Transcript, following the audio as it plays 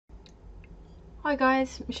Hi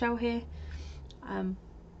guys, Michelle here.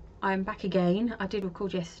 I'm back again. I did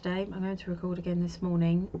record yesterday. I'm going to record again this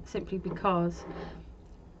morning simply because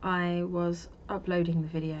I was uploading the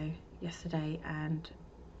video yesterday, and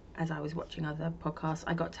as I was watching other podcasts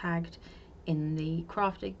I got tagged in the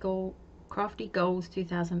Crafty Goals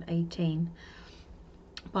 2018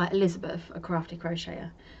 by Elizabeth, a crafty crocheter.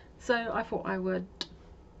 So I thought I would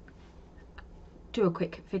do a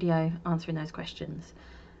quick video answering those questions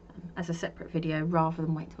as a separate video rather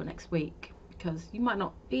than wait till next week, because you might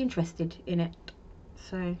not be interested in it.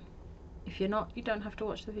 So if you're not, you don't have to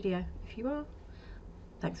watch the video. If you are,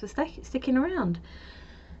 thanks for sticking around.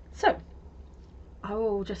 So I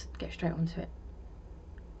will just get straight onto it.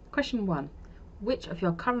 Question 1. Which of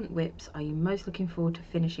your current whips are you most looking forward to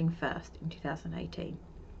finishing first in 2018?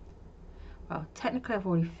 Well, technically I've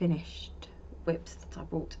already finished whips that I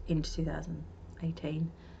bought into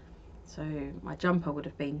 2018. So my jumper would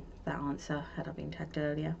have been that answer had I been tagged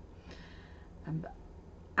earlier.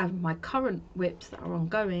 And my current whips that are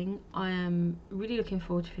ongoing, I am really looking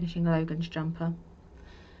forward to finishing Logan's jumper,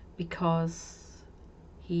 because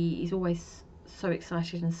he is always so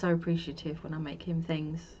excited and so appreciative when I make him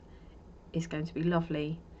things. It's going to be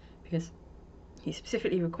lovely because he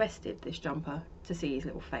specifically requested this jumper to see his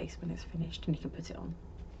little face when it's finished and he can put it on.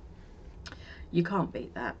 You can't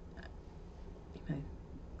beat that, you know.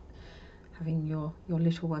 Having your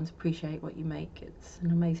little ones appreciate what you make, it's an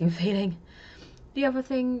amazing feeling. The other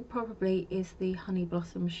thing probably is the honey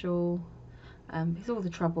blossom shawl. Because all the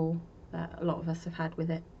trouble that a lot of us have had with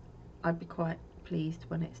it, I'd be quite pleased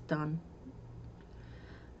when it's done.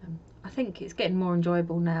 I think it's getting more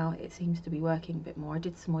enjoyable now. It seems to be working a bit more. I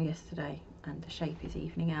did some more yesterday and the shape is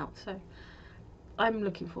evening out, so I'm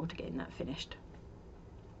looking forward to getting that finished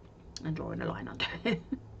and drawing a line under it.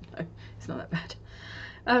 No, it's not that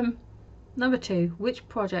bad. Number 2, which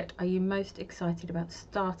project are you most excited about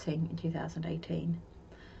starting in 2018?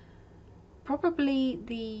 Probably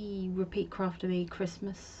the Repeat Crafter Me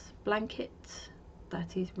Christmas blanket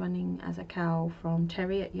that is running as a cowl from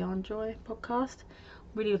Terry at Yarn Joy podcast.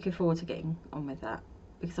 Really looking forward to getting on with that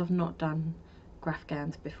because I've not done graph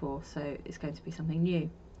gowns before, so it's going to be something new.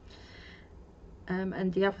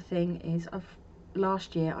 And the other thing is,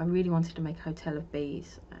 last year I really wanted to make a hotel of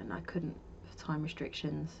bees and I couldn't for time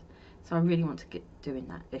restrictions. So I really want to get doing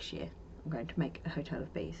that this year. I'm going to make a hotel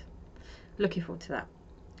of bees. Looking forward to that.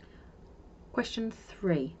 Question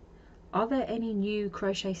 3. Are there any new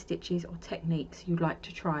crochet stitches or techniques you'd like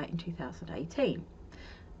to try in 2018?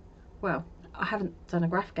 Well, I haven't done a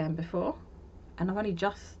graph gown before and I've only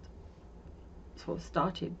just sort of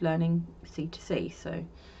started learning C2C, so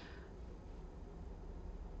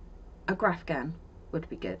a graph gown would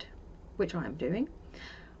be good, which I am doing.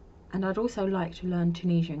 And I'd also like to learn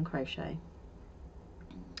Tunisian crochet,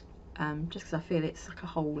 just because I feel it's like a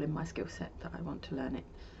hole in my skill set that I want to learn it.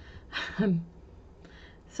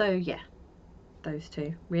 So yeah, those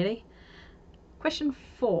two really. Question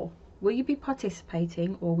 4. Will you be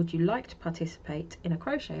participating, or would you like to participate in a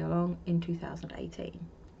crochet along in 2018?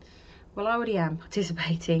 Well, I already am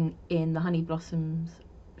participating in the Honey Blossoms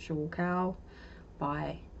Shawl Cowl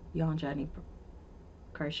by Yarn Journey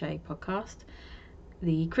Crochet podcast,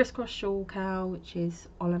 the Crisscross Shawl Cowl, which is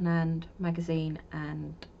Olanand Magazine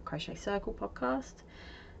and Crochet Circle podcast,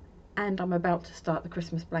 and I'm about to start the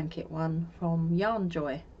Christmas blanket one from Yarn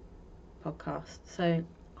Joy podcast. So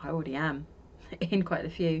I already am in quite a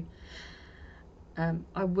few.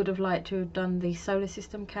 I would have liked to have done the Solar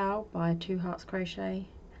System cowl by Two Hearts Crochet,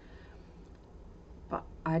 but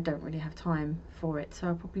I don't really have time for it, so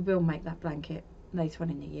I probably will make that blanket later on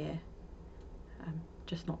in the year,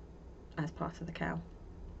 just not as part of the cowl.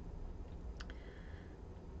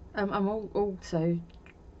 I'm also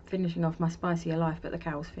finishing off my Spicier Life, but the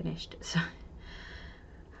cowl's finished, so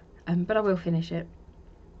but I will finish it.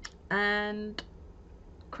 And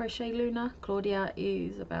Crochet Luna, Claudia,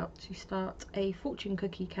 is about to start a fortune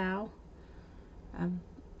cookie cowl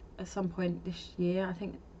at some point this year. I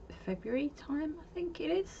think February time, I think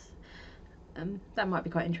it is. That might be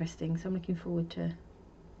quite interesting, so I'm looking forward to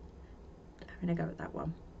having a go at that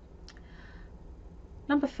one.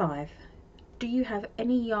 Number 5. Do you have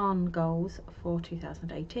any yarn goals for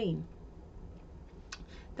 2018?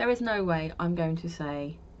 There is no way I'm going to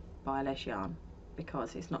say buy less yarn,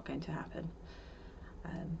 because it's not going to happen.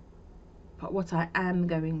 But what I am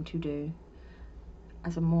going to do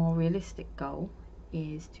as a more realistic goal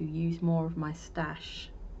is to use more of my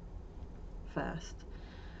stash first.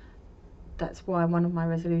 That's why one of my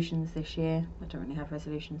resolutions this year, I don't really have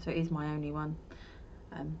resolutions, so it is my only one,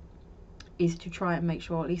 is to try and make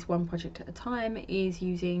sure at least one project at a time is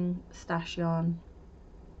using stash yarn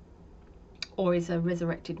or is a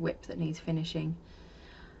resurrected whip that needs finishing.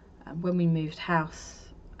 When we moved house,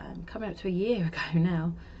 coming up to a year ago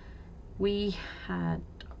now, we had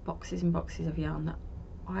boxes and boxes of yarn that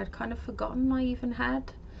I had kind of forgotten I even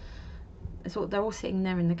had. They're all sitting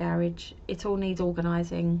there in the garage. It all needs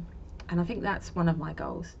organising, and I think that's one of my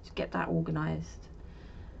goals, to get that organised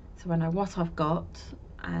so I know what I've got,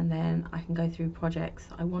 and then I can go through projects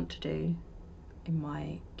I want to do in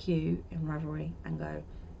my queue in Ravelry and go,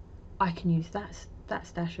 I can use that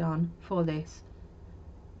stash yarn for this.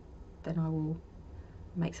 Then I will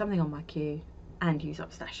make something on my queue and use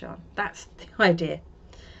up stash yarn. That's the idea.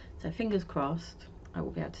 So fingers crossed I will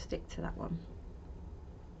be able to stick to that one.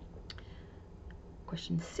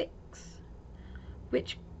 Question 6.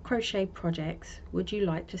 Which crochet projects would you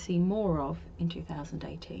like to see more of in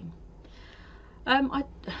 2018? I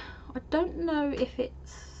don't know if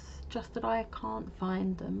it's just that I can't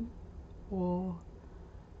find them, or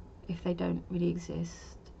if they don't really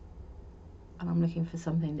exist and I'm looking for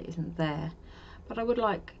something that isn't there, but I would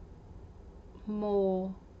like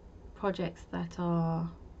more projects that are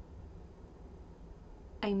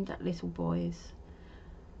aimed at little boys.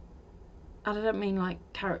 And I don't mean like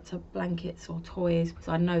character blankets or toys, because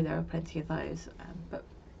I know there are plenty of those, but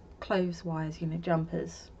clothes wise, you know,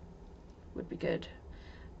 jumpers would be good,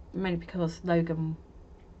 mainly because Logan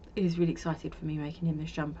is really excited for me making him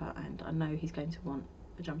this jumper, and I know he's going to want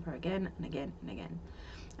a jumper again and again and again.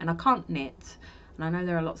 And I can't knit, and I know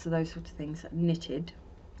there are lots of those sort of things that are knitted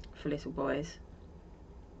for little boys,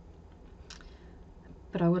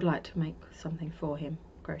 but I would like to make something for him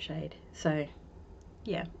crocheted. So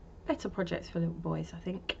yeah, better projects for little boys, I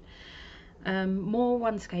think. More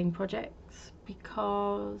one skein projects,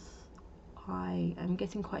 because I am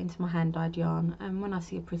getting quite into my hand dyed yarn, and when I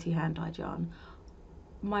see a pretty hand dyed yarn,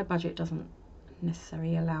 my budget doesn't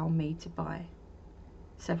necessarily allow me to buy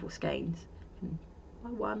several skeins. Buy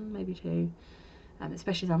one, maybe two,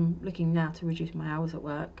 especially as I'm looking now to reduce my hours at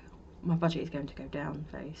work. My budget is going to go down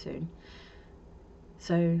very soon,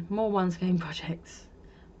 so more one skein projects,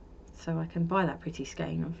 so I can buy that pretty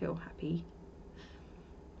skein and feel happy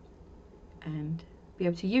and be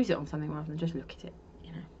able to use it on something rather than just look at it,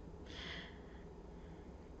 you know.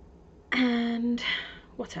 And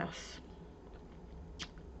what else?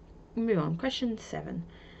 Move on. Question 7.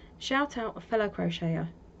 Shout out a fellow crocheter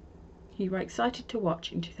you were excited to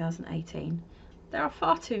watch in 2018. There are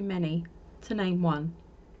far too many to name one.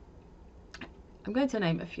 I'm going to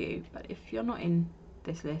name a few, but if you're not in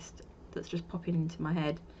this list that's just popping into my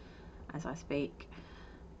head as I speak,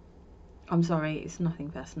 I'm sorry, it's nothing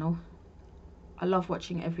personal. I love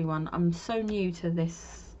watching everyone. I'm so new to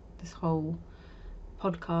this whole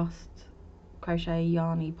podcast, crochet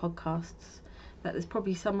yarny podcasts, that there's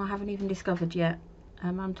probably some I haven't even discovered yet.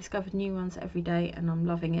 I'm discovering new ones every day and I'm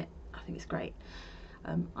loving it. I think it's great.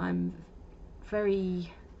 I'm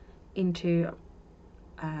very into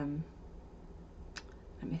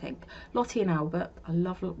let me think, Lottie and Albert. I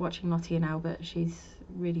love watching Lottie and Albert. She's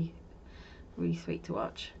really sweet to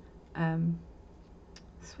watch.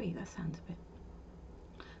 Sweet, that sounds a bit,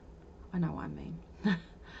 I know what I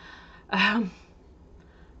mean.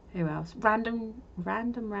 Who else? Random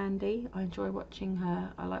Randy. I enjoy watching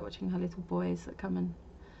her. I like watching her little boys that come and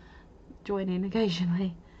join in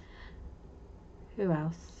occasionally. Who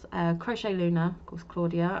else? Crochet Luna, of course,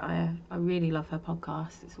 Claudia. I really love her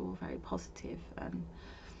podcast. It's all very positive and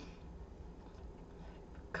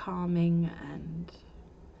calming, and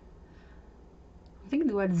I'm thinking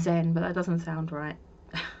the word zen, but that doesn't sound right.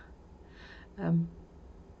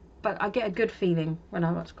 But I get a good feeling when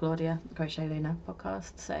I watch Claudia, the Crochet Luna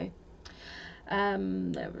podcast. So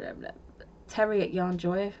Terry at Yarn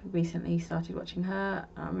Joy, recently started watching her.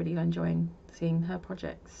 I'm really enjoying seeing her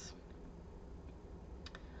projects,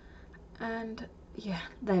 and yeah,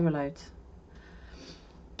 there are loads.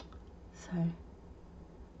 So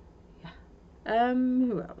yeah,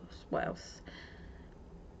 who else? What else?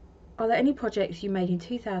 Are there any projects you made in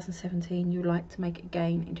 2017 you'd like to make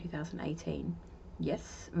again in 2018?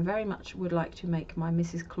 Yes, very much would like to make my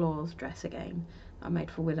Mrs. Claus dress again. I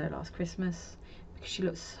made for Willow last Christmas because she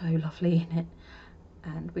looks so lovely in it,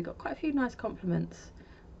 and we got quite a few nice compliments.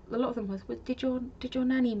 A lot of them was, did your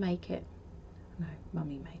nanny make it? No,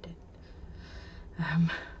 Mummy made it.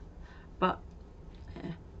 But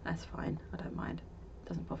yeah, that's fine. I don't mind. It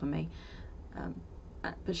doesn't bother me.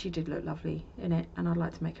 But she did look lovely in it, and I'd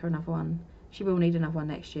like to make her another one. She will need another one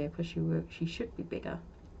next year because she should be bigger,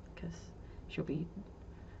 because she'll be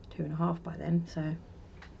 2.5 by then, so,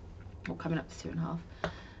 or coming up to 2.5.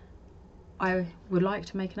 I would like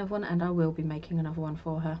to make another one, and I will be making another one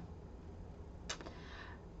for her.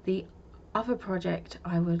 The other project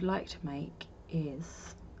I would like to make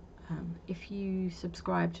is if you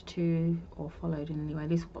subscribed to or followed in any way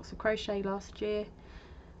Little Box of Crochet last year,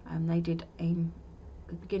 they did at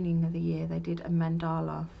the beginning of the year they did a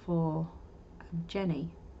mandala for Jenny,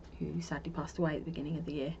 who sadly passed away at the beginning of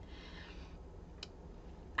the year,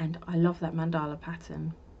 and I love that mandala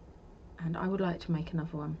pattern, and I would like to make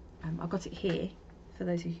another one. I got it here for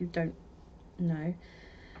those of you who don't know.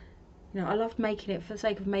 You know, I loved making it for the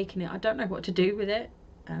sake of making it. I don't know what to do with it.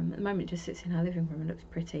 At the moment it just sits in our living room and looks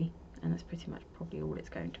pretty, and that's pretty much probably all it's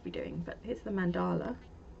going to be doing. But here's the mandala.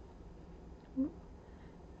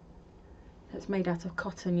 It's made out of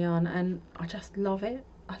cotton yarn, and I just love it.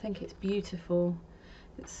 I think it's beautiful.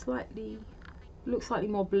 It's looks slightly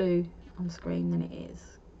more blue on screen than it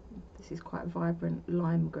is. This is quite a vibrant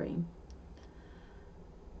lime green,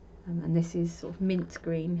 and this is sort of mint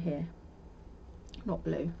green here, not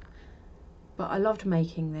blue. But I loved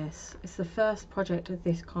making this. It's the first project of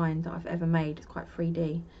this kind that I've ever made. It's quite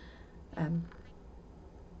 3D.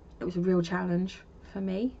 It was a real challenge for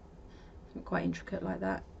me. It's quite intricate like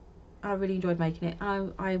that. I really enjoyed making it.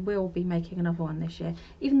 I will be making another one this year.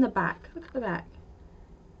 Even the back, look at the back.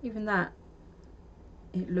 Even that,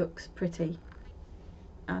 it looks pretty.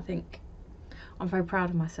 I think I'm very proud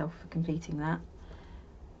of myself for completing that.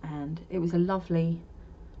 And it was a lovely,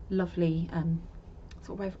 lovely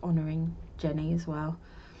sort of way of honouring Jenny as well.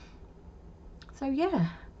 So yeah,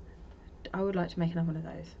 I would like to make another one of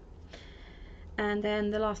those. And then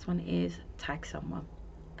the last one is tag someone.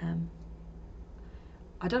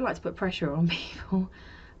 I don't like to put pressure on people,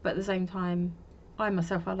 but at the same time, I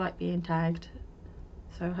myself, I like being tagged,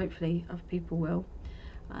 so hopefully other people will.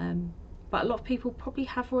 But a lot of people probably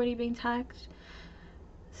have already been tagged,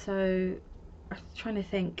 so I'm trying to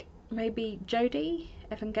think. Maybe Jodie,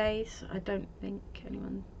 Evan Gaze. I don't think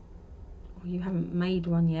anyone, or you haven't made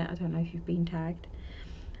one yet. I don't know if you've been tagged.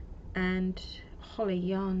 And Holly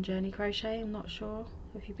Yarn Journey Crochet. I'm not sure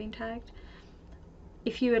if you've been tagged.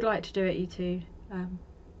 If you would like to do it, you two,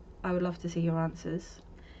 I would love to see your answers.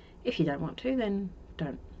 If you don't want to, then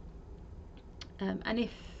don't. And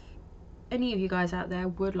if any of you guys out there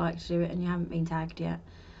would like to do it and you haven't been tagged yet,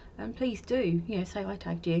 please do. You know, say I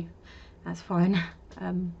tagged you. That's fine.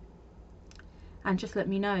 And just let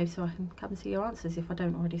me know so I can come and see your answers if I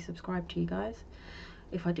don't already subscribe to you guys.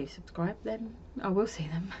 If I do subscribe, then I will see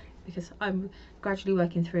them because I'm gradually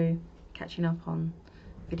working through catching up on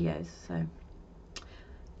videos. So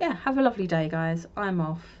yeah, have a lovely day, guys. I'm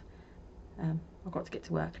off. I've got to get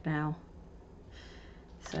to work now,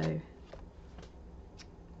 so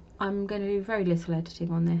I'm going to do very little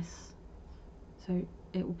editing on this, so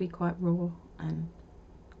it will be quite raw, and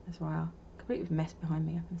that's why I completely mess behind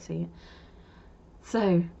me. I can see it.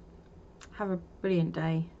 So have a brilliant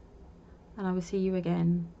day, and I will see you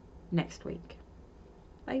again next week.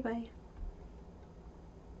 Bye bye.